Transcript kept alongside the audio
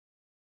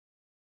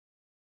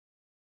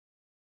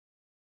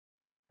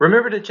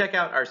Remember to check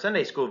out our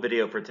Sunday School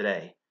video for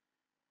today.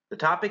 The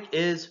topic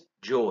is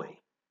joy.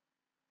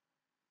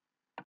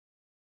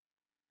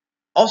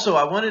 Also,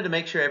 I wanted to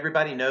make sure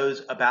everybody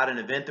knows about an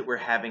event that we're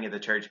having at the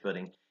church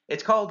building.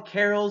 It's called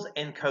Carols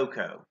and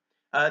Cocoa.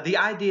 The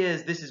idea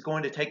is this is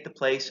going to take the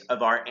place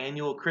of our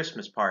annual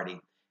Christmas party,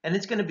 and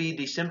it's going to be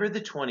December the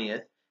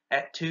 20th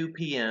at 2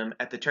 p.m.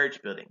 at the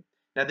church building.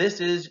 Now,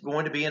 this is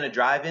going to be in a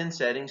drive-in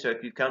setting, so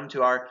if you come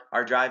to our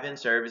drive-in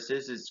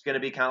services, it's going to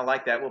be kind of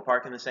like that. We'll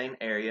park in the same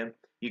area.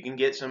 You can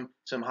get some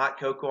hot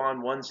cocoa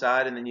on one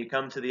side, and then you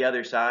come to the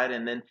other side,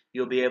 and then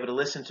you'll be able to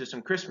listen to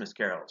some Christmas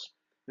carols.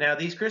 Now,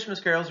 these Christmas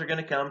carols are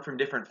going to come from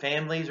different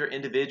families or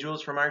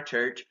individuals from our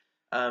church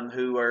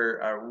who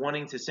are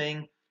wanting to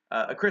sing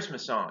a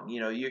Christmas song.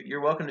 You know,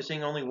 you're welcome to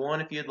sing only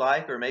one if you'd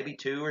like, or maybe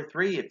two or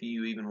three if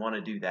you even want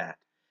to do that.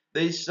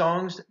 These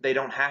songs, they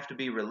don't have to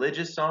be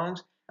religious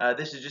songs.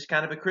 This is just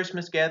kind of a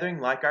Christmas gathering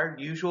like our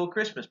usual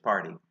Christmas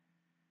party.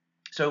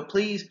 So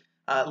please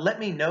let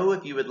me know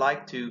if you would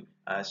like to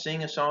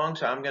sing a song.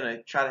 So I'm going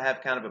to try to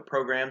have kind of a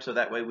program so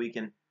that way we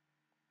can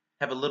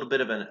have a little bit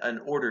of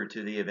an order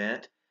to the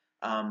event.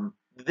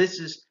 This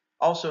is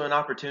also an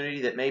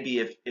opportunity that maybe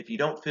if you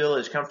don't feel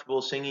as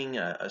comfortable singing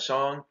a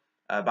song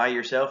by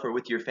yourself or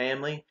with your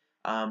family,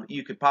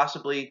 you could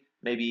possibly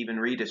maybe even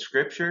read a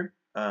scripture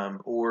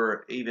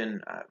or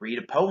even read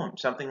a poem,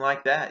 something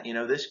like that. You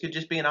know, this could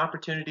just be an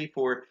opportunity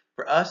for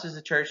us as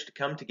a church to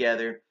come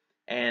together.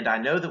 And I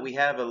know that we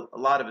have a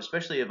lot of,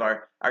 especially of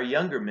our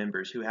younger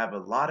members who have a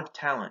lot of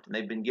talent, and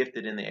they've been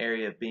gifted in the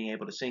area of being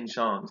able to sing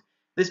songs.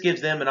 This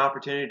gives them an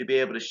opportunity to be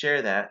able to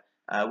share that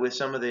with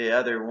some of the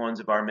other ones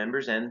of our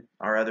members and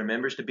our other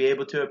members to be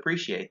able to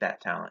appreciate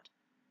that talent.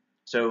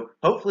 So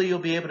hopefully you'll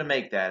be able to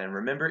make that. And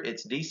remember,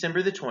 it's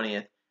December the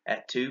 20th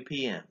at 2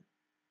 p.m.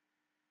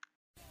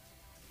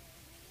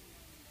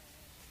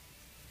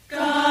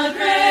 God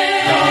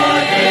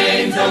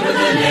reigns over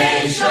the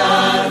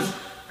nations.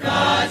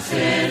 God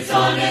sits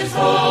on his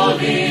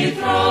holy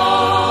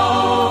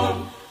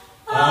throne.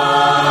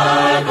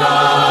 Our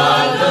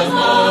God, the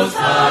Most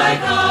High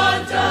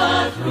God,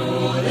 doth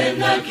rule in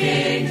the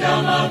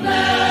kingdom of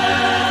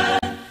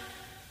man.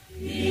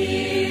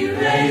 He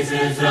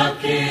raises up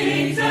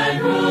kings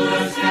and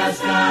rulers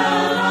cast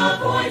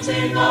down,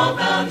 appointing all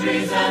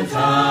boundaries and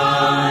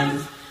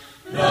times.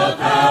 The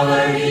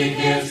power he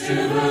gives to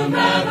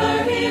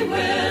whomever he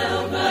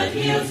will, but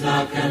yields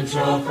not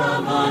control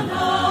from on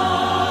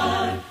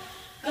high.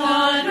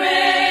 God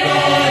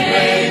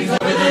reigns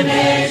over the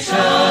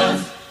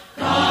nations.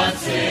 God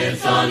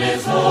sits on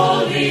his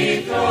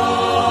holy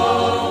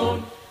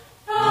throne.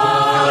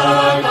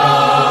 Our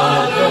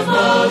God, the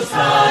Most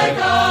High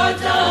God,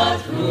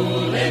 doth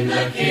rule in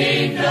the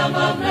kingdom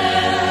of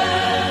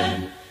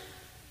man.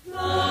 The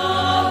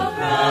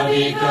proud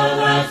he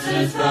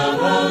collapses, the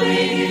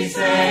holy he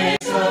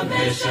saves,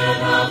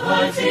 submission of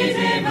hearts he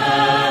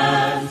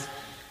demands.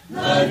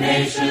 The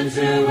nations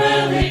who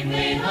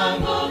willingly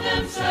humble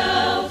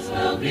themselves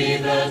will be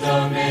the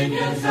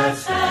dominions that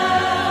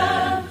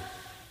stand.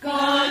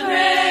 God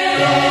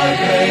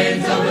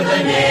reigns over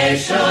the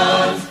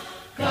nations.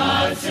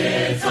 God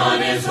sits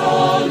on his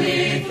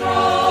holy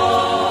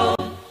throne.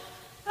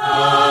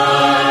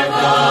 Our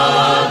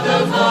God,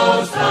 the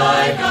Most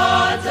High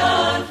God,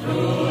 doth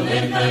rule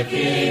in the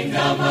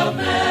kingdom of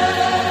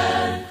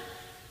man.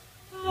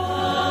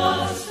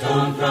 A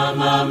stone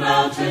from a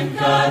mountain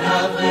cut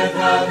out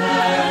without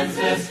hands,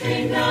 this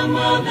kingdom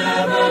will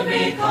never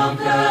be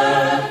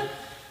conquered.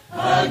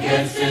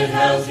 Against it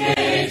hell's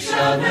gate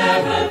shall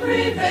never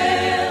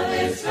prevail,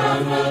 its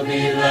throne will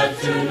be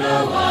left to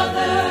no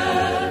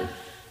other.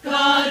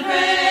 God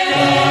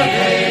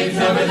reigns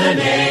over the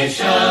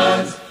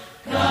nations.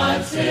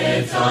 God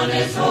sits on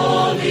his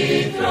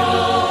holy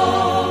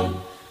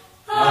throne.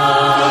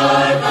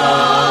 Our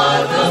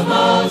God, the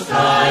Most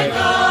High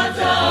God,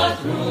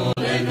 doth rule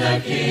in the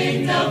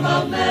kingdom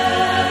of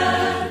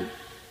man.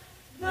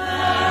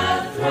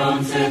 That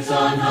throne sits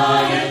on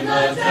high in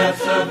the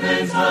depths of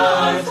men's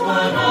hearts,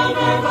 won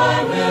over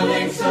by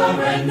willing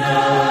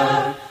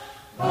surrender.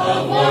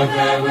 A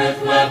warfare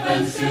with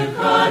weapons to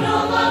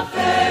carnal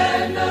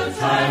affair, no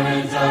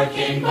tyrant our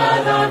king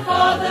but our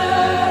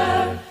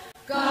Father.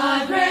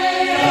 God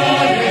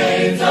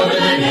reigns over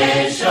the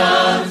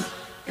nations.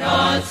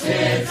 God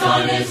sits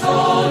on his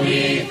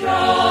holy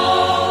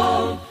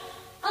throne.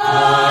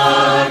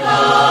 Our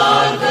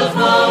God, the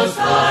Most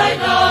High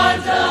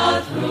God,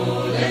 doth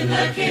rule in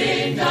the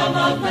kingdom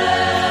of man.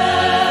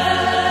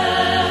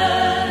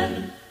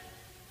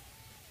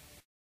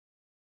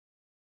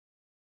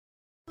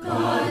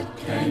 God,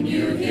 can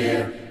you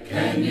hear?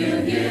 Can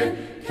you hear?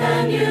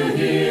 Can you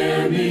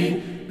hear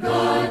me?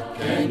 God,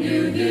 can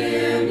you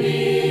hear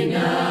me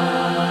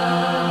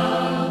now?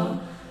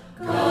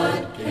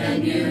 God,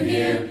 can you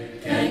hear?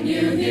 Can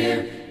you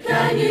hear?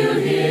 Can you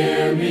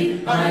hear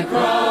me? I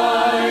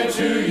cry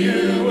to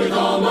you with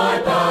all my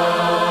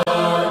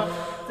power.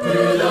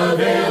 Through the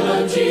veil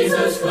of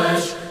Jesus'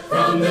 flesh,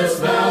 from this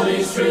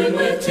valley strewn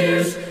with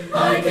tears,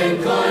 I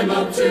can climb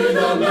up to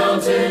the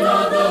mountain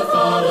of the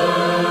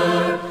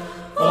Father.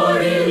 For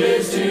he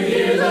lives to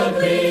hear the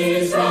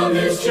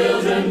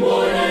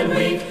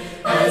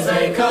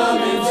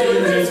come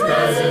into his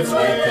presence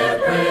with their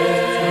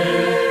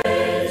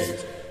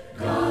praise.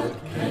 God,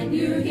 can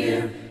you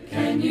hear?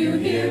 Can you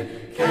hear?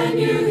 Can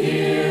you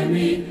hear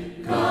me?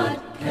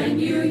 God, can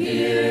you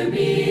hear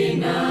me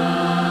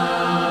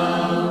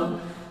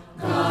now?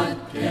 God,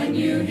 can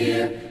you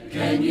hear?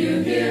 Can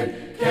you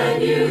hear?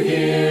 Can you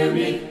hear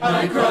me?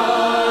 I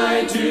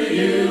cry to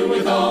you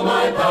with all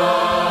my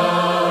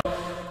power.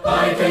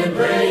 I can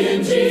pray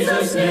in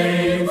Jesus'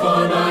 name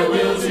for my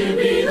will to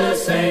be the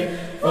same.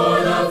 For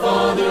the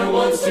Father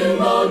wants to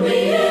mold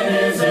me in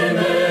his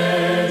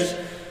image.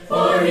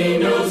 For he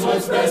knows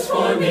what's best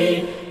for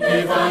me.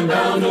 If I'm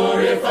bound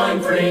or if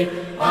I'm free,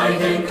 I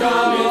can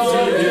come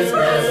into his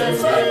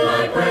presence with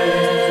my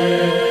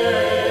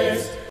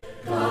praise.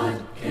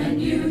 God, can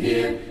you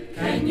hear?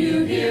 Can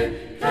you hear?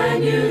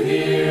 Can you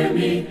hear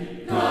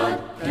me?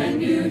 God,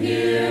 can you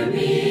hear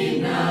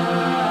me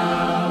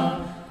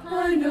now?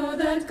 I know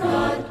that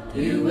God,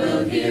 you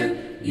will hear,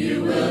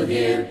 you will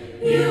hear,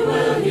 you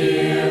will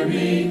hear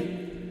me.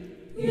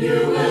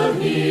 You will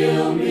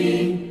heal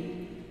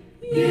me.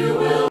 You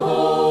will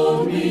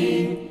hold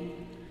me.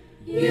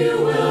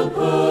 You will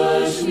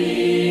push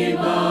me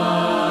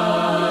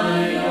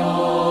by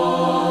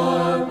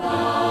your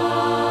power.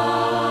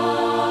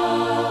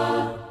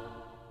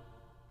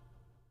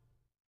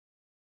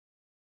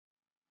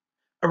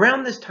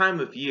 Around this time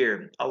of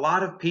year, a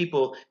lot of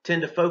people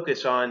tend to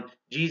focus on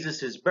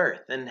Jesus's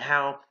birth and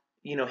how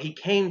he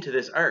came to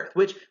this earth.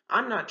 Which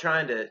I'm not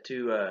trying to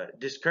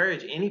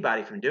discourage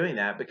anybody from doing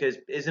that, because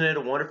isn't it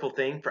a wonderful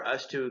thing for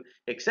us to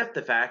accept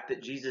the fact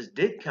that Jesus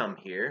did come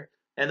here,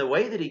 and the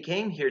way that he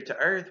came here to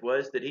earth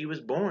was that he was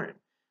born,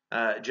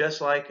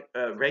 just like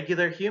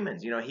regular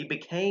humans. He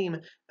became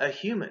a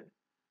human.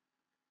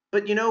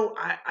 But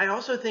I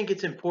also think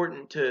it's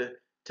important to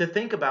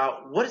think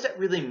about, what does that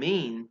really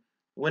mean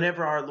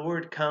whenever our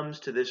Lord comes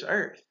to this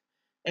earth.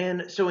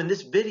 And so in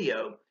this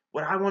video,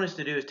 what I want us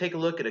to do is take a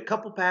look at a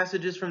couple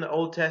passages from the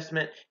Old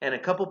Testament and a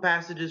couple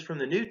passages from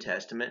the New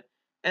Testament,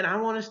 and I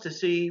want us to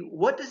see,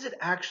 what does it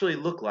actually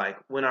look like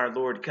when our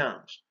Lord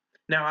comes.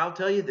 Now, I'll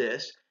tell you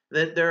this,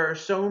 that there are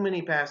so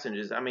many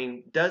passages,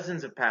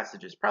 dozens of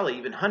passages, probably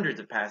even hundreds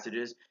of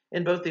passages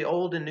in both the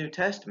Old and New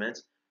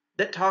Testaments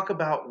that talk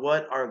about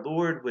what our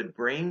Lord would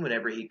bring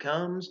whenever he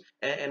comes,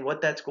 and what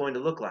that's going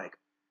to look like.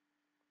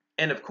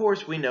 And of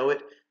course, we know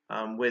it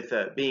with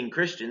being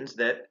Christians,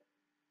 that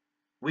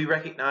we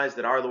recognize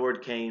that our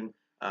Lord came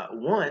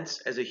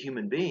once as a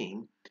human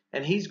being,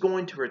 and he's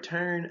going to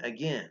return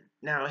again.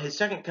 Now, his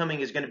second coming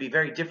is going to be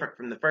very different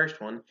from the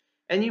first one,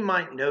 and you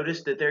might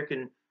notice that there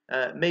can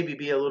maybe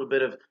be a little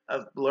bit of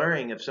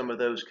blurring of some of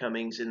those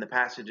comings in the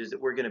passages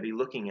that we're going to be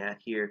looking at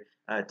here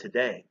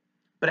today.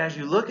 But as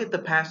you look at the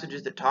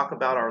passages that talk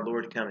about our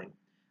Lord coming,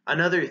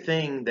 another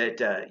thing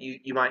that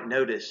you might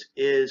notice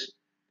is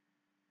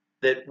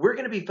that we're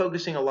going to be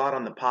focusing a lot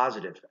on the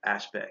positive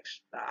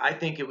aspects. I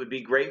think it would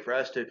be great for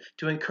us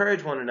to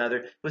encourage one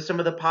another with some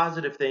of the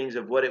positive things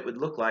of what it would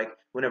look like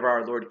whenever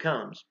our Lord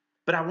comes.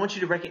 But I want you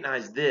to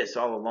recognize this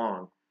all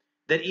along,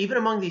 that even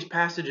among these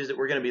passages that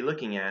we're going to be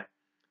looking at,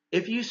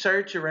 if you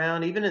search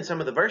around, even in some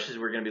of the verses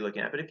we're going to be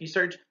looking at, but if you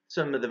search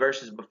some of the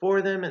verses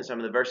before them and some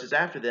of the verses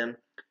after them,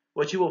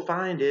 what you will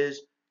find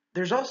is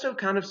there's also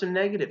kind of some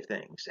negative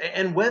things.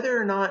 And whether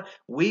or not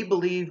we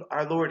believe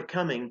our Lord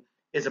coming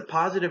is a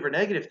positive or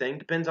negative thing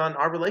depends on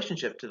our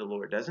relationship to the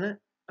Lord, doesn't it?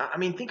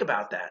 Think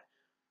about that.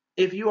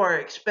 If you are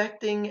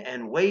expecting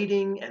and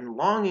waiting and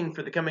longing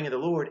for the coming of the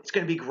Lord, it's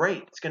going to be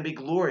great. It's going to be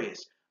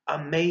glorious,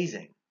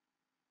 amazing.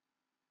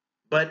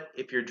 But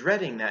if you're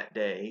dreading that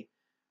day,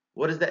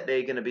 what is that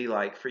day going to be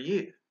like for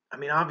you?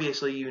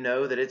 Obviously, you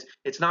know that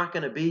it's not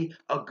going to be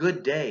a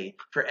good day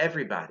for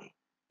everybody.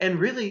 And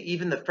really,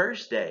 even the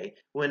first day,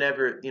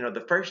 whenever,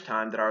 the first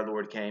time that our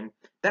Lord came,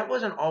 that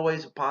wasn't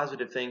always a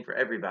positive thing for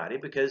everybody,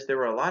 because there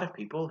were a lot of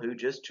people who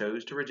just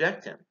chose to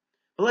reject him.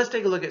 But let's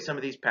take a look at some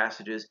of these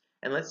passages,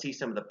 and let's see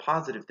some of the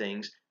positive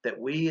things that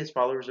we as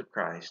followers of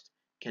Christ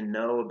can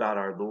know about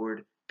our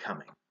Lord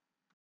coming.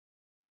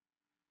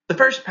 The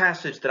first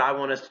passage that I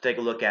want us to take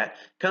a look at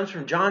comes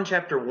from John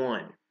chapter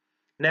 1.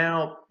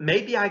 Now,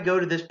 maybe I go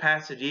to this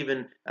passage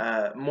even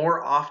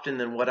more often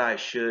than what I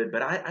should,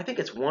 but I think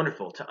it's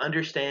wonderful to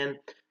understand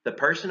the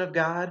person of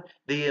God,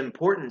 the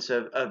importance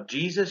of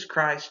Jesus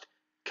Christ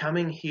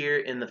coming here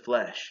in the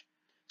flesh.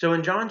 So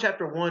in John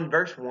chapter 1,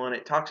 verse 1,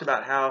 it talks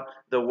about how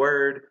the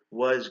Word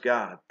was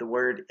God. The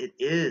Word, it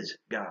is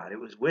God. It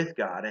was with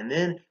God. And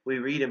then we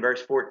read in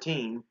verse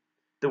 14,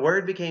 the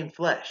Word became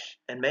flesh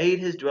and made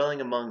his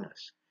dwelling among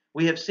us.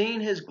 We have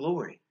seen his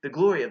glory, the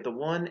glory of the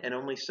one and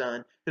only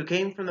Son, who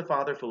came from the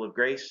Father, full of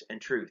grace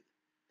and truth.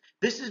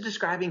 This is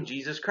describing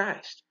Jesus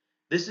Christ.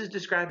 This is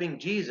describing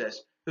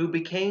Jesus, who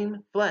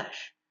became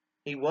flesh.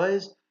 He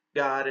was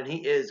God and he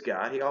is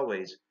God. He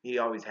always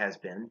has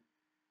been.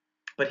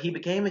 But he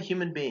became a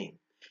human being.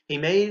 He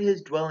made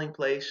his dwelling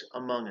place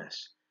among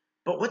us.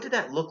 But what did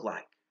that look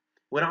like?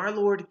 When our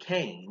Lord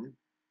came,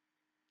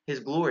 his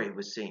glory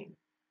was seen.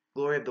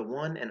 glory of the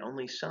one and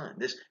only Son,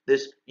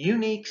 this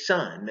unique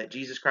Son that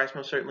Jesus Christ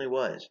most certainly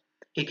was.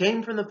 He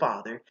came from the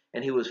Father,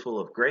 and he was full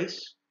of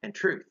grace and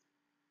truth.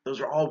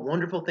 Those are all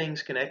wonderful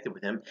things connected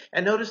with him.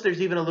 And notice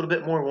there's even a little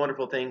bit more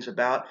wonderful things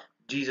about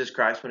Jesus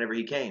Christ whenever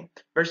he came.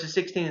 Verses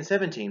 16 and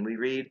 17, we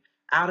read,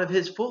 out of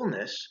his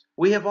fullness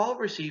we have all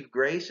received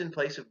grace in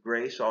place of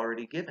grace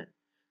already given.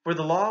 For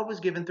the law was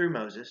given through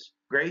Moses,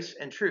 grace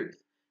and truth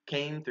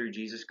came through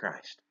Jesus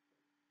Christ.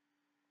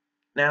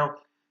 Now,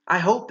 I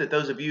hope that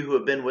those of you who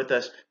have been with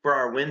us for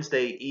our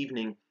Wednesday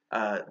evening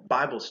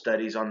Bible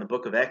studies on the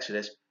book of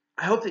Exodus,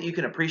 I hope that you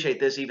can appreciate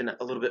this even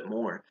a little bit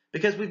more,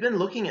 because we've been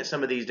looking at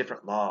some of these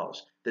different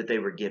laws that they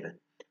were given.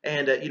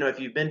 And, if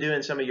you've been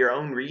doing some of your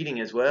own reading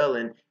as well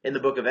in the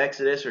book of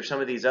Exodus or some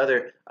of these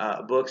other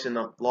books in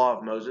the law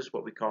of Moses,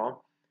 what we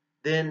call,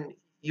 then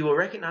you will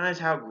recognize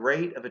how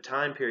great of a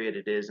time period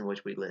it is in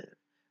which we live.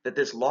 That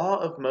this law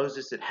of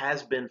Moses, it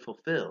has been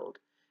fulfilled.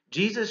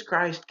 Jesus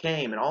Christ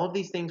came, and all of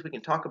these things we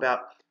can talk about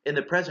in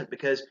the present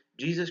because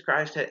Jesus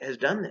Christ has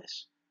done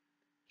this.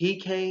 He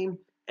came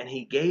and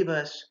he gave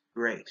us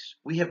grace.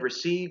 We have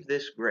received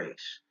this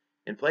grace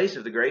in place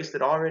of the grace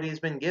that already has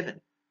been given.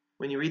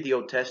 When you read the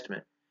Old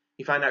Testament,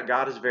 you find out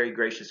God is a very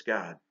gracious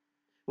God.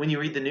 When you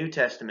read the New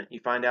Testament, you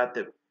find out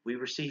that we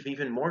receive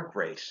even more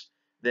grace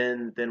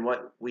than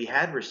what we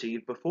had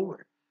received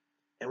before.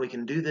 And we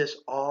can do this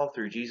all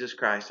through Jesus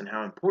Christ, and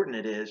how important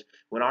it is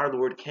when our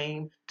Lord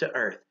came to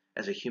earth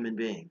as a human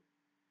being.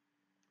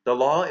 The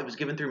law, it was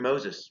given through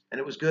Moses, and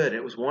it was good, and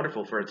it was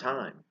wonderful for a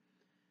time.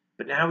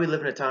 But now we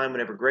live in a time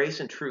whenever grace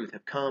and truth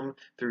have come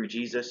through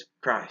Jesus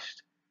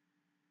Christ.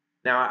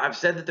 Now, I've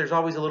said that there's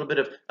always a little bit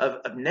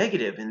of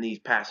negative in these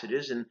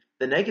passages, and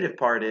the negative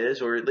part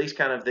is, or at least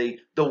kind of the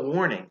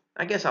warning,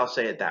 I guess I'll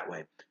say it that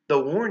way. The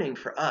warning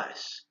for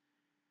us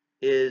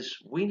is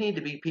we need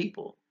to be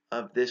people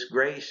of this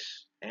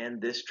grace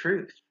and this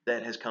truth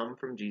that has come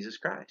from Jesus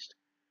Christ.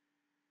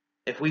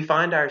 If we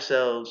find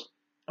ourselves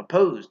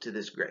opposed to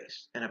this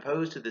grace and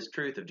opposed to this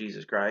truth of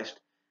Jesus Christ,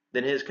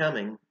 then his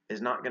coming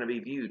is not going to be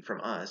viewed from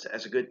us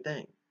as a good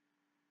thing.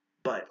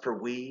 But for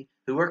we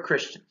who are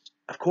Christians,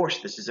 of course,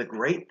 this is a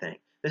great thing.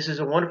 This is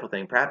a wonderful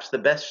thing. Perhaps the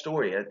best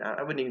story.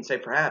 I wouldn't even say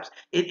perhaps.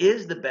 It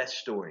is the best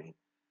story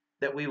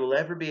that we will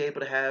ever be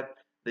able to have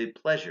the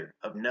pleasure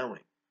of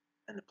knowing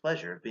and the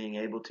pleasure of being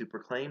able to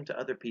proclaim to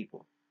other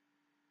people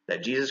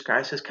that Jesus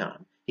Christ has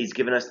come. He's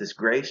given us this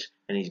grace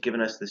and he's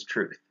given us this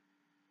truth.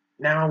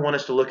 Now I want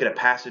us to look at a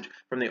passage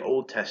from the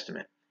Old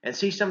Testament and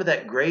see some of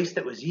that grace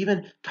that was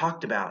even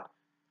talked about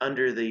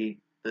under the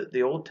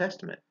Old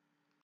Testament.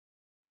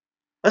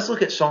 Let's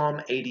look at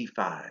Psalm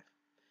 85.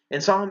 In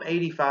Psalm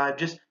 85,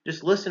 just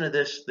listen to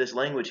this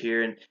language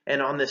here,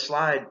 and on this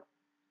slide,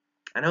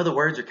 I know the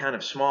words are kind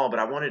of small, but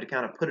I wanted to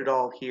kind of put it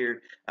all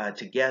here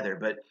together.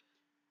 But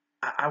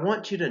I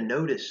want you to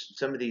notice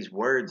some of these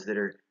words that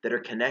are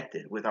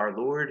connected with our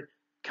Lord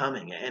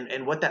coming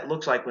and what that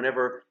looks like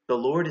whenever the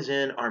Lord is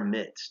in our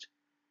midst.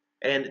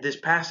 And this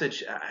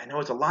passage, I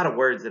know it's a lot of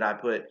words that I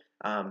put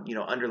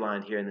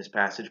underlined here in this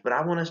passage, but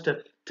I want us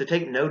to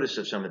take notice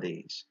of some of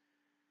these.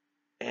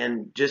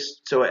 And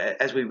just so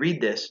as we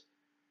read this,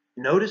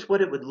 notice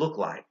what it would look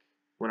like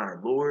when our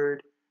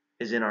Lord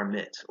is in our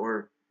midst,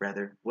 or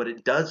rather, what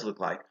it does look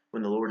like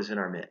when the Lord is in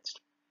our midst.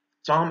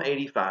 Psalm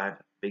 85,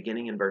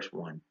 beginning in verse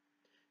 1.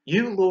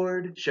 You,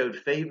 Lord, showed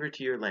favor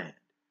to your land.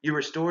 You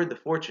restored the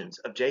fortunes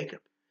of Jacob.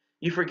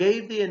 You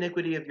forgave the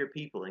iniquity of your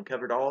people and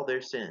covered all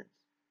their sins.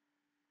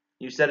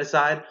 You set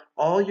aside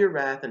all your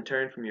wrath and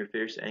turned from your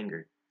fierce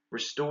anger.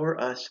 Restore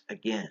us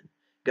again,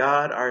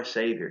 God our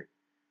Savior,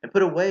 and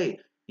put away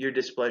your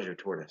displeasure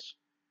toward us.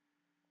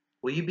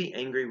 Will you be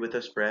angry with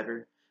us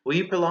forever? Will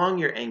you prolong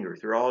your anger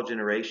through all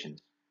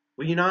generations?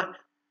 Will you not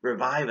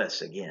revive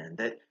us again,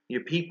 that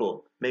your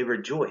people may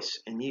rejoice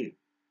in you?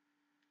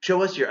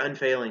 Show us your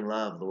unfailing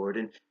love, Lord,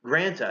 and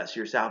grant us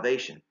your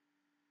salvation.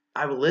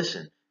 I will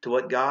listen to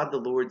what God the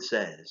Lord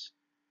says.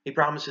 He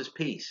promises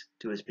peace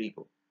to his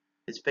people,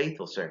 his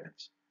faithful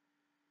servants.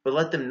 But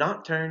let them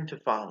not turn to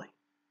folly.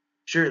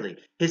 Surely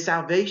his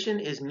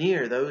salvation is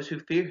near those who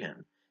fear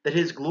him, that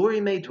his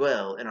glory may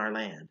dwell in our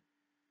land.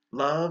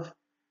 Love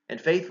and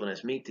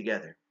faithfulness meet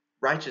together.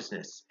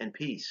 Righteousness and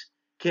peace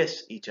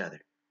kiss each other.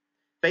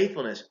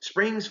 Faithfulness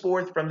springs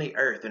forth from the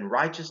earth, and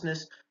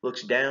righteousness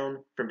looks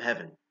down from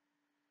heaven.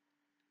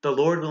 The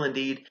Lord will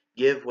indeed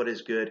give what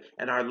is good,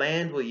 and our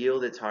land will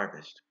yield its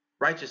harvest.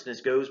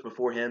 Righteousness goes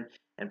before him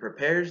and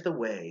prepares the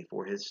way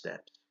for his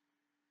steps.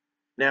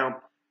 Now,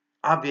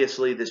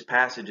 obviously, this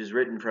passage is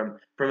written from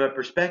a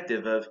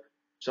perspective of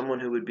someone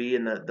who would be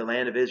in the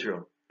land of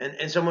Israel,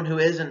 and someone who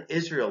is an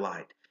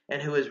Israelite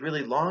and who is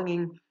really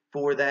longing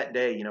for that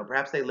day.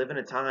 Perhaps they live in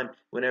a time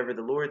whenever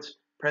the Lord's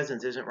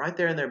presence isn't right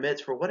there in their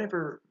midst for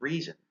whatever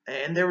reason.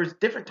 And there was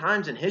different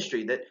times in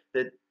history that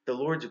the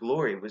Lord's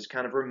glory was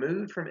kind of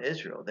removed from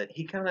Israel, that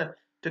he kind of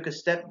took a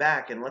step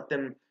back and let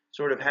them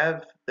sort of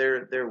have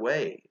their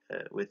way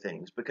with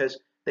things because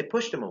they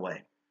pushed him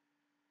away.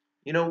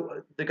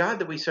 The God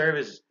that we serve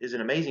is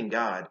an amazing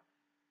God.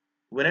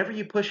 Whenever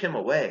you push him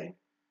away,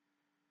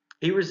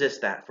 he resists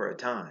that for a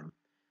time.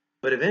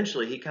 But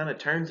eventually he kind of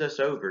turns us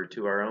over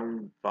to our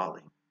own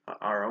folly,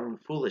 our own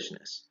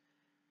foolishness.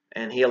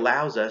 And he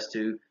allows us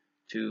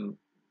to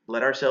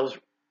let ourselves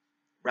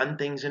run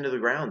things into the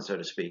ground, so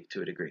to speak,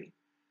 to a degree.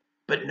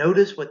 But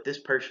notice what this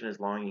person is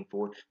longing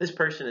for. This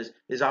person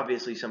is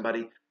obviously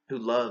somebody who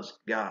loves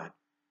God.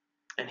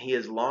 And he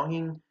is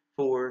longing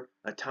for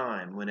a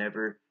time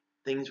whenever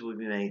things will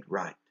be made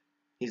right.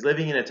 He's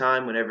living in a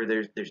time whenever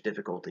there's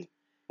difficulty.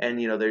 And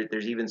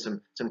there's even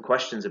some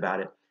questions about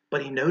it.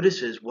 But he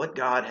notices what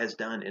God has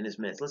done in his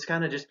midst. Let's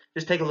kind of just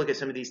take a look at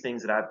some of these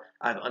things that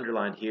I've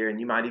underlined here. And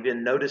you might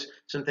even notice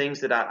some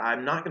things that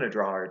I'm not going to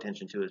draw our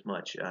attention to as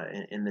much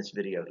in this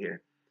video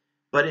here.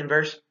 But in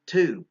verse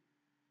 2,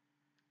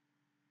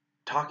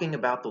 talking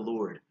about the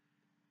Lord,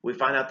 we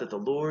find out that the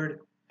Lord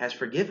has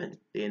forgiven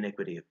the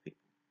iniquity of people.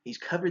 He's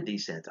covered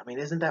these sins. I mean,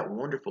 isn't that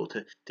wonderful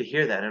to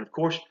hear that? And of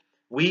course,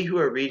 we who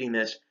are reading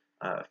this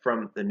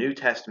from the New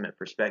Testament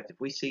perspective,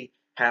 we see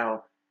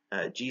how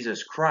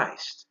Jesus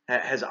Christ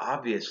has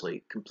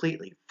obviously,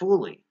 completely,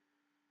 fully,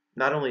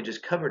 not only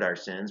just covered our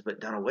sins, but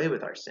done away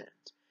with our sins.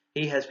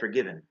 He has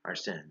forgiven our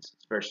sins.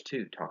 As verse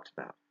 2 talks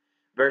about.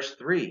 Verse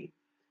 3,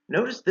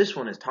 notice this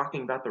one is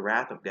talking about the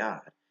wrath of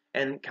God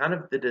and kind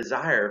of the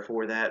desire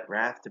for that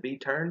wrath to be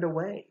turned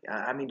away.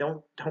 I mean,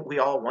 don't we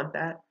all want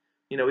that?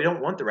 We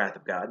don't want the wrath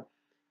of God,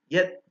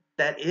 yet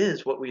that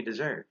is what we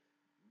deserve.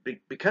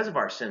 Because of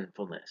our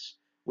sinfulness,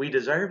 we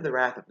deserve the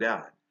wrath of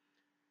God.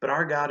 But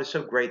our God is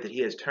so great that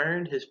he has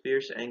turned his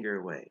fierce anger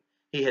away.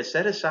 He has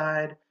set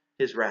aside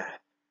his wrath.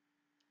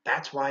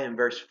 That's why in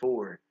verse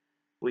 4,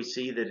 we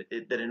see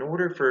that in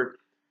order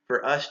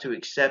for us to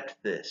accept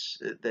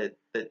this,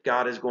 that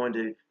God is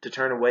going to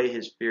turn away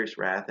his fierce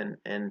wrath,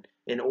 and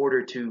in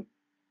order to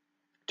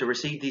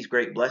receive these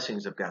great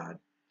blessings of God,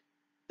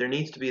 there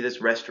needs to be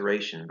this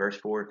restoration. Verse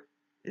 4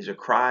 is a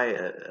cry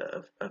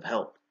of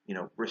help.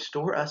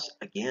 Restore us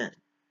again.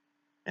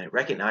 And it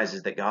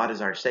recognizes that God is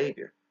our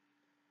Savior.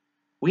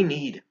 We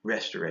need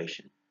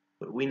restoration.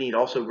 But we need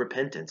also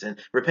repentance. And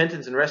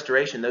repentance and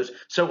restoration, those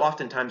so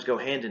oftentimes go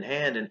hand in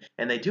hand,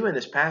 and they do in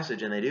this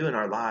passage, and they do in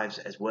our lives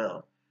as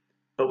well.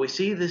 But we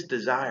see this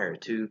desire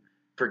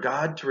for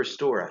God to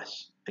restore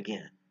us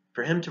again,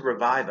 for him to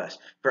revive us,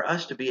 for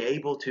us to be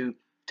able to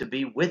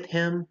be with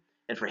him,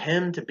 and for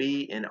him to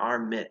be in our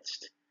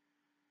midst.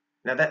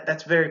 Now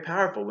that's very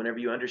powerful whenever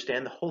you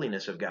understand the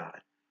holiness of God,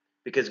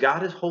 because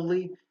God is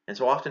holy, and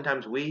so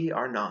oftentimes we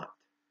are not.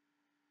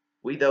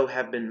 We, though,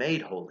 have been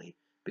made holy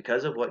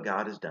because of what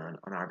God has done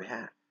on our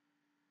behalf.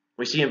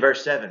 We see in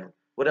verse 7,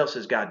 what else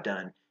has God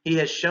done? He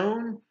has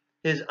shown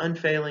his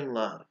unfailing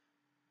love.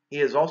 He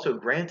has also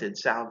granted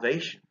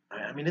salvation.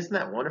 I mean, isn't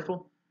that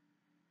wonderful?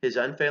 His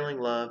unfailing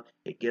love,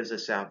 it gives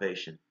us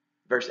salvation.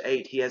 Verse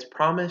 8, he has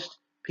promised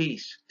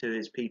peace to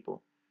his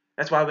people.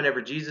 That's why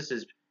whenever Jesus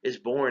is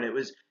born, it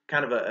was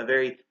kind of a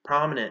very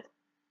prominent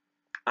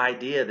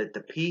idea that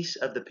the peace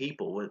of the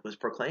people was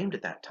proclaimed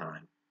at that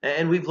time.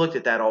 And we've looked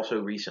at that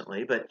also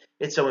recently, but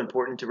it's so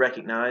important to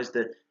recognize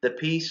that the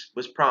peace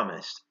was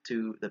promised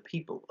to the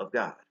people of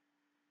God.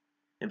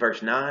 In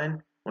verse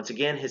 9, once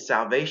again, his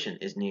salvation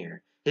is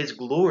near. His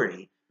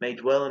glory may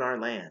dwell in our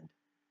land.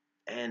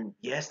 And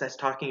yes, that's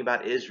talking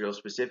about Israel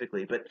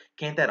specifically, but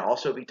can't that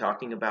also be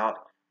talking about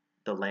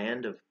the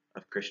land of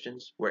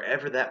Christians?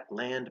 Wherever that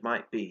land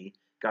might be,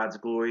 God's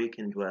glory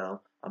can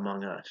dwell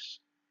among us.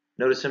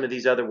 Notice some of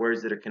these other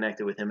words that are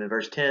connected with him. In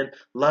verse 10,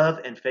 love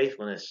and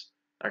faithfulness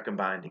are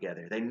combined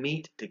together. They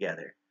meet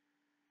together.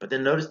 But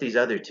then notice these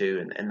other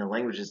two, and the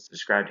language is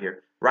described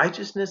here.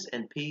 Righteousness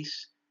and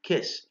peace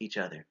kiss each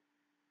other.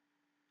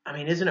 I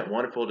mean, isn't it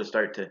wonderful to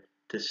start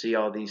to see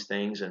all these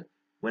things? And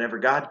whenever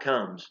God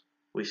comes,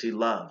 we see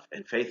love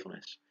and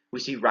faithfulness. We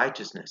see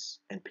righteousness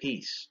and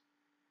peace.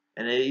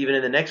 And even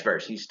in the next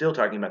verse, he's still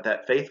talking about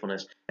that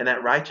faithfulness and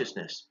that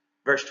righteousness.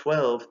 Verse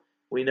 12,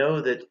 we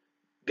know that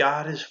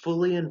God is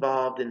fully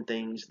involved in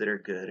things that are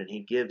good, and he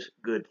gives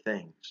good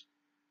things.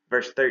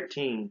 Verse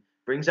 13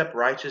 brings up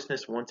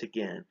righteousness once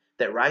again,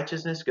 that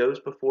righteousness goes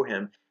before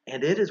him,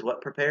 and it is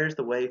what prepares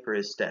the way for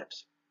his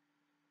steps.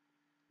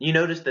 You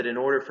notice that in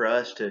order for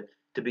us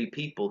to be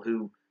people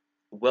who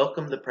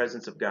welcome the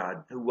presence of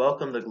God, who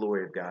welcome the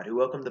glory of God, who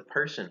welcome the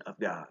person of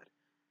God,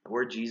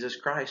 or Jesus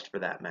Christ for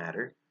that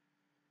matter,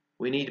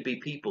 we need to be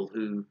people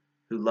who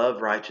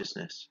love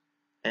righteousness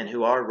and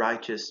who are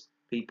righteous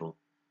people,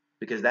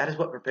 because that is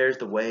what prepares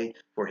the way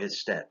for his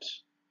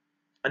steps.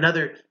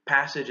 Another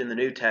passage in the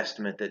New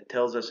Testament that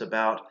tells us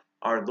about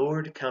our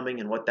Lord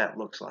coming and what that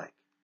looks like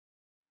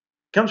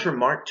comes from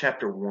Mark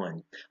chapter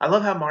 1. I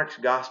love how Mark's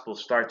gospel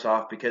starts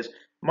off, because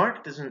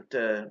Mark doesn't,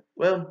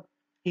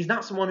 he's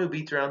not someone who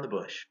beats around the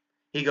bush.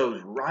 He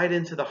goes right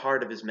into the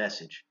heart of his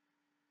message.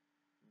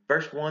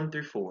 Verse 1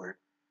 through 4,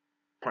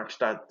 Mark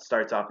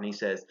starts off and he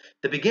says,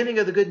 the beginning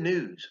of the good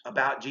news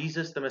about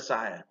Jesus the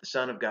Messiah, the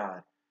Son of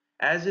God.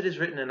 As it is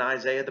written in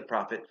Isaiah the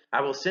prophet,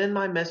 I will send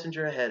my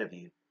messenger ahead of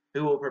you,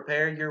 who will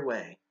prepare your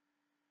way.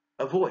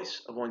 A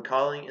voice of one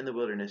calling in the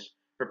wilderness,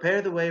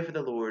 prepare the way for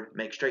the Lord,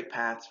 make straight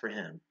paths for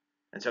him.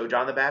 And so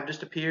John the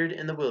Baptist appeared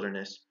in the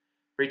wilderness,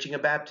 preaching a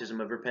baptism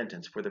of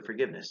repentance for the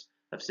forgiveness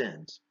of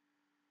sins.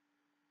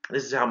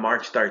 This is how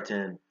Mark starts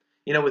in.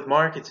 With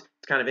Mark, it's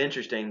kind of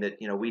interesting that,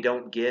 we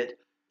don't get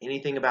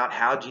anything about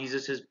how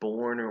Jesus is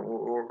born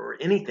or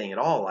anything at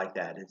all like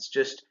that. It's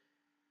just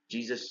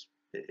Jesus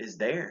is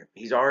there.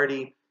 He's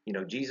already,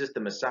 Jesus the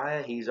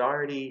Messiah, he's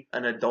already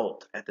an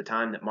adult at the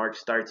time that Mark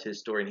starts his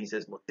story. And he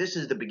says, look, this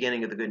is the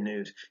beginning of the good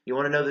news. You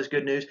want to know this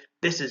good news?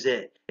 This is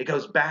it. It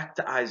goes back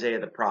to Isaiah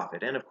the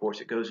prophet. And of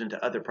course, it goes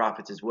into other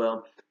prophets as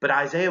well. But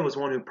Isaiah was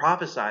one who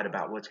prophesied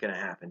about what's going to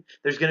happen.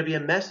 There's going to be a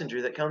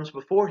messenger that comes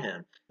before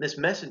him. This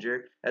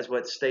messenger, as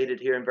what's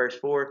stated here in verse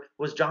 4,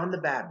 was John the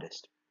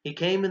Baptist. He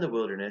came in the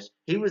wilderness.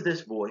 He was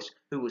this voice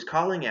who was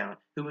calling out,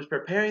 who was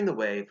preparing the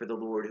way for the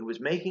Lord, who was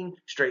making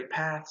straight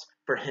paths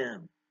for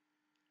him.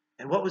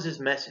 And what was his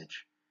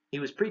message? He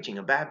was preaching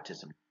a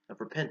baptism of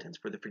repentance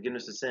for the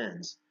forgiveness of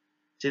sins.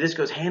 See, this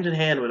goes hand in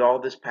hand with all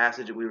this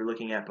passage that we were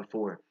looking at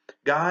before.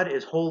 God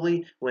is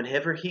holy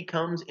whenever he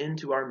comes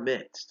into our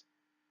midst.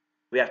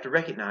 We have to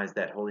recognize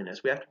that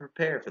holiness. We have to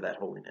prepare for that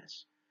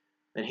holiness.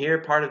 And here,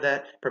 part of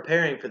that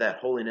preparing for that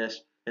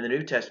holiness in the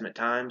New Testament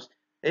times,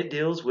 it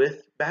deals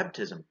with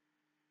baptism.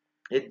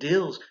 It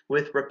deals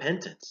with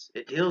repentance.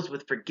 It deals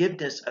with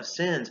forgiveness of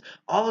sins.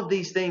 All of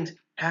these things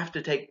have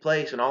to take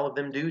place, and all of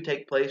them do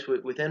take place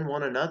within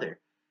one another.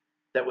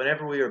 That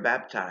whenever we are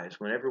baptized,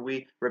 whenever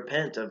we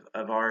repent of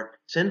our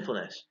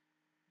sinfulness,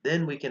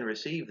 then we can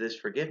receive this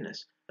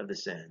forgiveness of the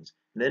sins.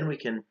 Then we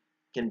can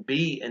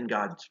be in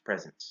God's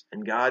presence,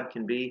 and God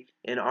can be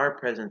in our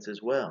presence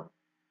as well.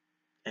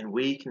 And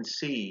we can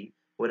see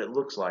what it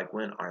looks like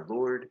when our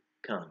Lord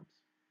comes.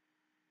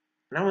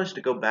 And I want us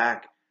to go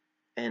back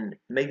and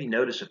maybe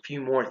notice a few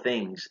more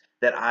things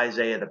that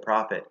Isaiah the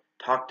prophet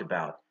talked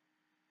about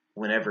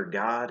whenever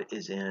God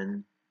is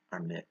in our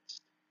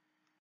midst.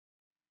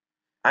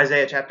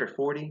 Isaiah chapter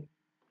 40,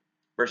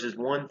 verses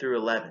 1 through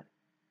 11.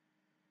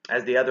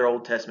 As the other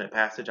Old Testament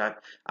passage,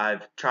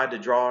 I've tried to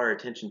draw our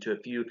attention to a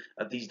few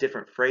of these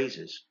different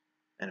phrases.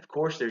 And of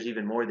course, there's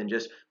even more than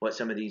just what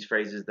some of these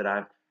phrases that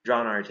I've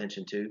drawn our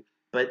attention to.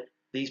 But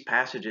these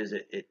passages,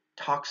 it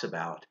talks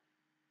about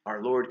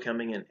our Lord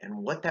coming and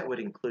what that would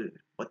include,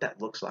 what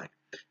that looks like.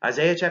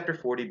 Isaiah chapter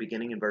 40,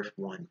 beginning in verse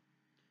 1.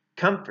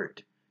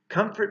 Comfort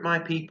my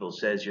people,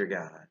 says your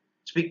God.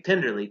 Speak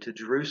tenderly to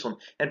Jerusalem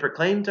and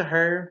proclaim to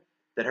her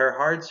that her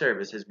hard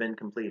service has been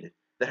completed,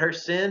 that her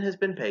sin has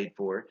been paid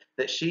for,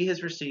 that she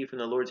has received from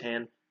the Lord's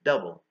hand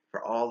double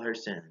for all her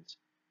sins.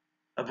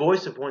 A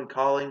voice of one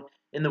calling,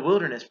 in the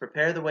wilderness,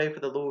 prepare the way for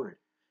the Lord.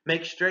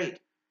 Make straight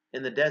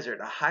in the desert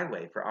a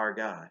highway for our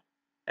God.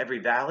 Every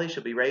valley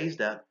shall be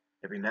raised up,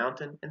 every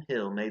mountain and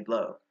hill made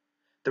low.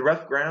 The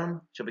rough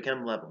ground shall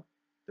become level,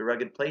 the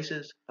rugged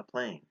places a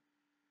plain.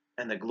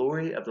 And the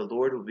glory of the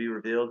Lord will be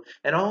revealed,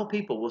 and all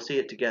people will see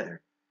it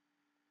together.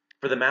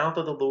 For the mouth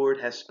of the Lord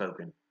has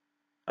spoken.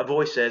 A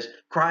voice says,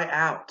 cry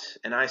out.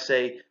 And I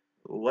say,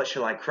 what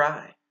shall I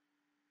cry?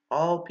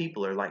 All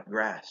people are like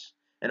grass,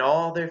 and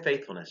all their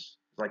faithfulness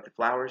is like the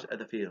flowers of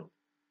the field.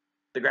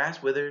 The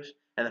grass withers,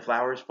 and the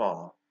flowers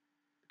fall,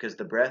 because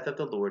the breath of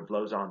the Lord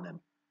blows on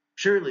them.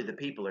 Surely the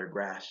people are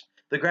grass.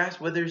 The grass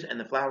withers and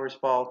the flowers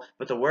fall,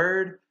 but the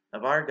word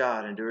of our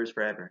God endures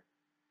forever.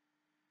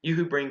 You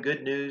who bring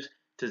good news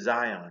to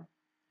Zion,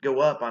 go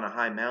up on a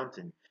high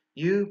mountain.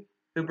 You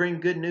who bring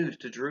good news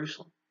to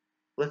Jerusalem,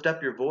 lift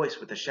up your voice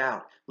with a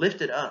shout.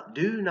 Lift it up.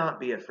 Do not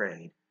be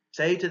afraid.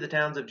 Say to the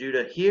towns of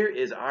Judah, here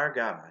is our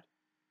God.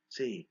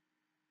 See,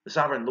 the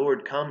sovereign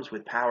Lord comes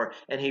with power,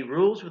 and he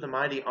rules with a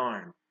mighty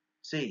arm.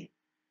 See,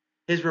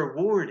 his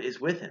reward is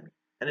with him,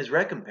 and his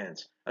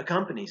recompense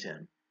accompanies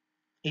him.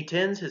 He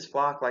tends his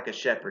flock like a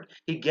shepherd.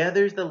 He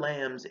gathers the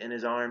lambs in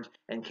his arms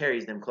and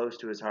carries them close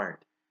to his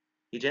heart.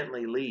 He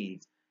gently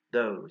leads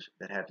those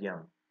that have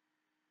young.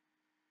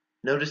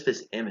 Notice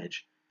this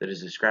image that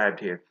is described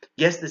here.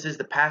 Yes, this is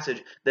the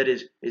passage that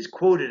is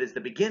quoted as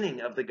the beginning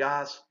of the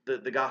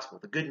gospel,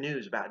 the good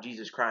news about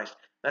Jesus Christ.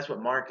 That's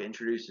what Mark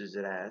introduces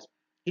it as.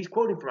 He's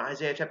quoting from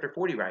Isaiah chapter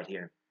 40 right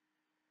here.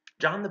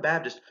 John the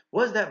Baptist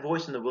was that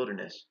voice in the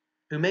wilderness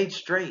who made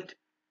straight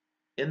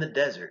in the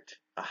desert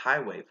a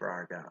highway for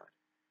our God.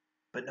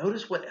 But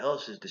notice what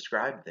else is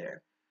described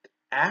there.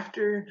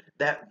 After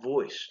that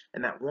voice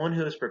and that one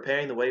who is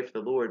preparing the way for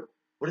the Lord,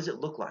 what does it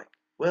look like?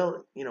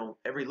 Well,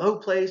 every low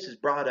place is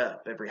brought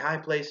up, every high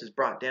place is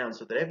brought down,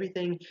 so that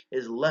everything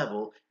is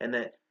level, and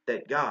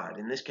that God,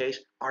 in this case,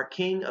 our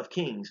King of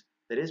Kings,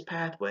 that his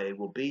pathway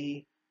will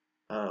be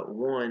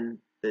one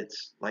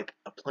that's like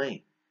a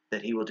plain,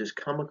 that he will just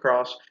come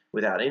across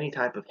without any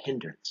type of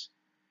hindrance.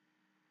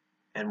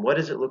 And what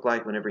does it look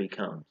like whenever he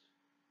comes?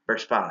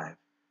 Verse 5,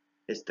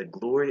 it's the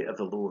glory of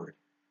the Lord.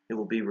 It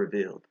will be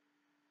revealed.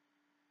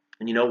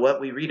 And you know what?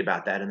 We read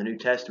about that in the New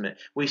Testament.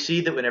 We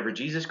see that whenever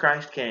Jesus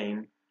Christ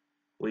came,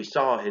 we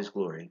saw his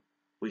glory.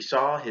 We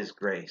saw his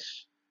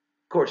grace.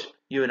 Of course,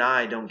 you and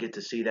I don't get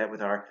to see that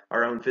with our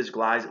own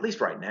physical eyes, at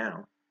least right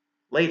now.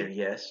 Later,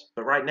 yes,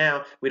 but right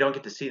now, we don't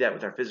get to see that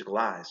with our physical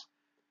eyes.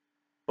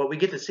 But we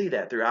get to see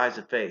that through eyes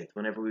of faith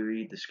whenever we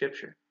read the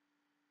Scripture.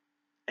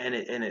 And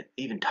it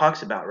even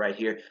talks about right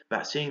here,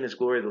 about seeing this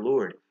glory of the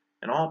Lord.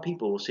 And all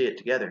people will see it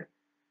together.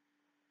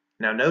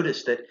 Now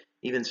notice that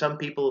even some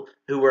people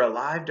who were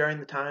alive during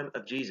the time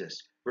of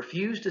Jesus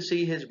refused to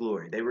see his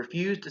glory. They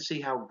refused to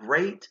see how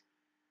great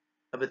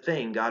of a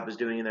thing God was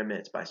doing in their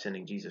midst by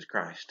sending Jesus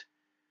Christ.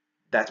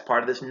 That's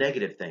part of this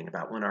negative thing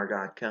about when our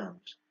God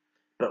comes.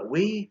 But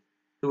we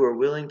who are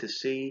willing to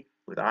see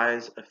with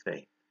eyes of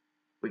faith,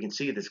 we can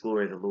see this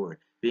glory of the Lord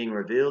being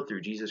revealed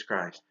through Jesus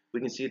Christ. We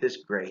can see this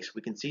grace.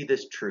 We can see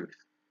this truth.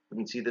 We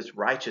can see this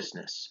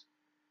righteousness.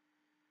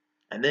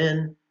 And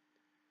then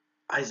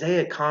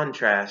Isaiah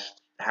contrasts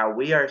how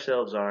we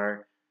ourselves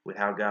are with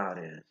how God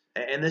is.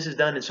 And this is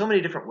done in so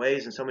many different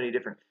ways and so many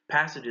different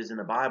passages in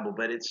the Bible,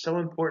 but it's so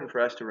important for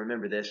us to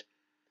remember this.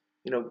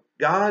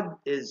 God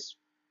is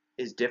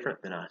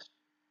different than us.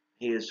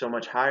 He is so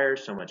much higher,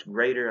 so much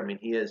greater. I mean,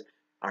 he is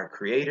our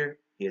creator.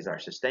 He is our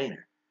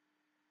sustainer.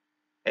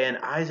 And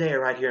Isaiah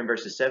right here in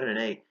verses 7 and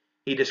 8,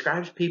 he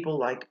describes people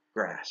like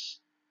grass.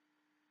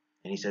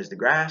 And he says, the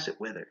grass,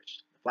 it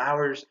withers. The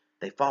flowers,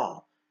 they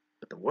fall.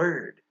 But the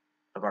word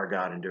of our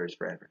God endures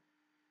forever.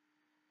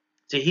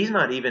 See, he's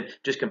not even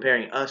just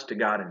comparing us to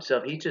God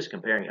himself. He's just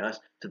comparing us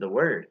to the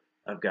word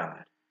of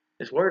God.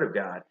 This word of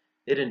God,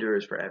 it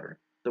endures forever.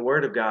 The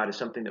word of God is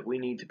something that we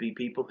need to be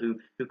people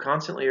who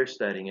constantly are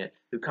studying it,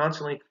 who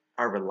constantly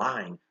are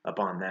relying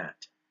upon that.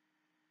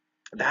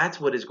 That's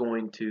what is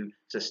going to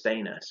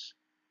sustain us.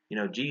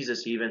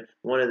 Jesus, even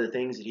one of the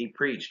things that he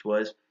preached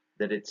was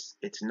that it's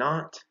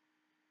not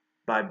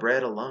by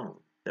bread alone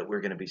that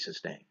we're going to be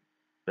sustained,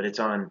 but it's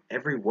on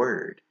every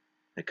word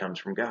that comes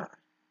from God.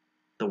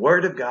 The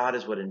word of God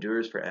is what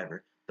endures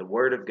forever. The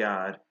word of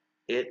God,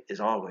 it is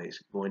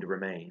always going to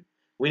remain.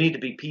 We need to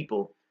be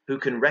people who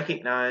can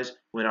recognize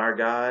when our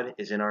God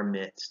is in our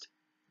midst.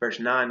 Verse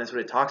 9, that's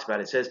what it talks about.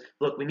 It says,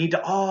 look, we need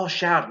to all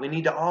shout. We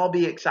need to all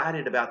be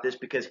excited about this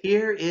because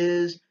here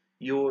is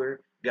your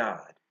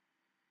God.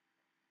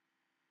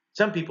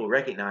 Some people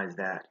recognize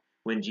that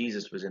when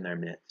Jesus was in their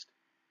midst.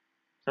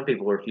 Some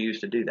people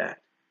refuse to do that.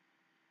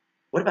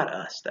 What about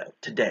us, though,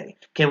 today?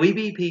 Can we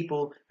be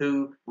people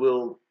who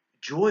will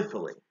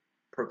joyfully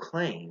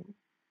proclaim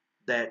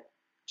that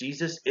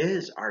Jesus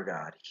is our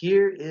God?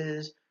 Here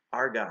is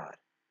our God,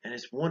 and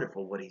it's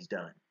wonderful what he's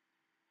done.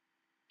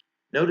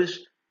 Notice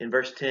in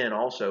verse 10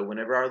 also,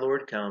 whenever our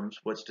Lord comes,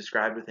 what's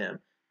described with him?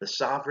 The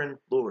sovereign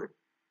Lord.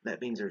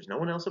 That means there's no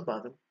one else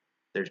above him.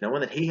 There's no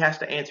one that he has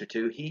to answer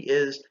to. He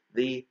is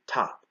the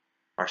top.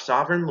 Our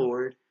sovereign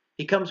Lord,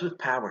 he comes with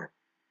power.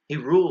 He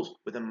rules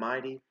with a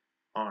mighty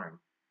arm.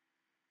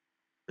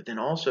 But then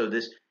also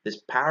this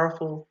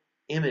powerful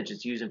image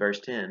that's used in verse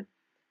 10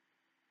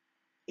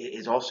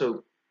 is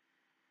also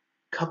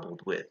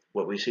coupled with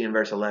what we see in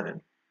verse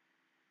 11,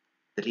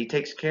 that he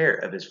takes care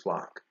of his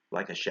flock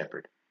like a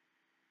shepherd.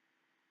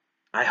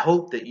 I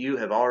hope that you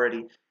have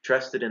already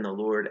trusted in the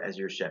Lord as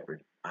your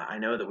shepherd. I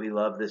know that we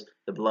love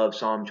the beloved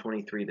Psalm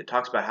 23 that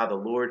talks about how the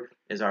Lord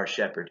is our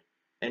shepherd.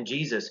 And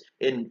Jesus,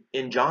 in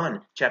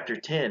John chapter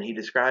 10, he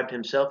described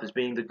himself as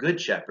being the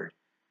good shepherd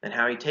and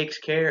how he takes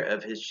care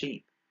of his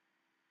sheep.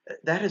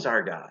 That is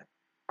our God.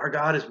 Our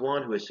God is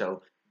one who is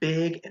so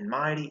big and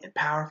mighty and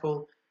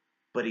powerful,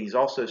 but he's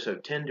also so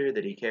tender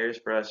that he cares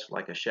for us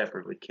like a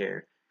shepherd would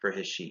care for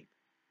his sheep.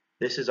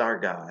 This is our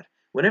God.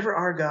 Whenever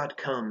our God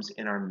comes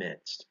in our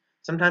midst,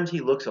 sometimes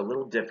he looks a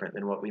little different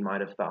than what we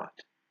might have thought.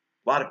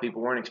 A lot of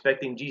people weren't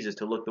expecting Jesus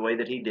to look the way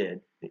that he did.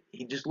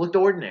 He just looked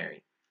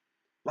ordinary.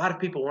 A lot of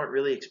people weren't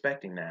really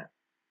expecting that.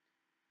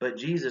 But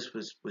Jesus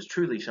was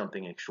truly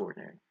something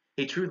extraordinary.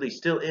 He truly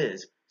still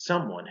is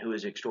someone who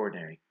is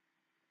extraordinary.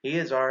 He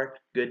is our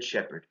good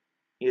shepherd.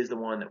 He is the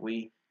one that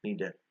we need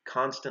to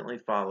constantly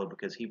follow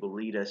because he will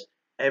lead us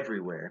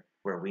everywhere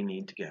where we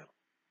need to go.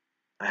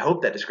 I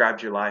hope that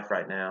describes your life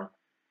right now.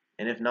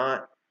 And if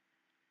not,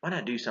 why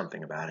not do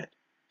something about it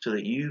so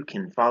that you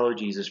can follow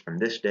Jesus from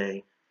this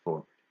day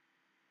forward?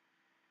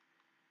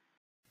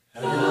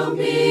 Help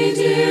me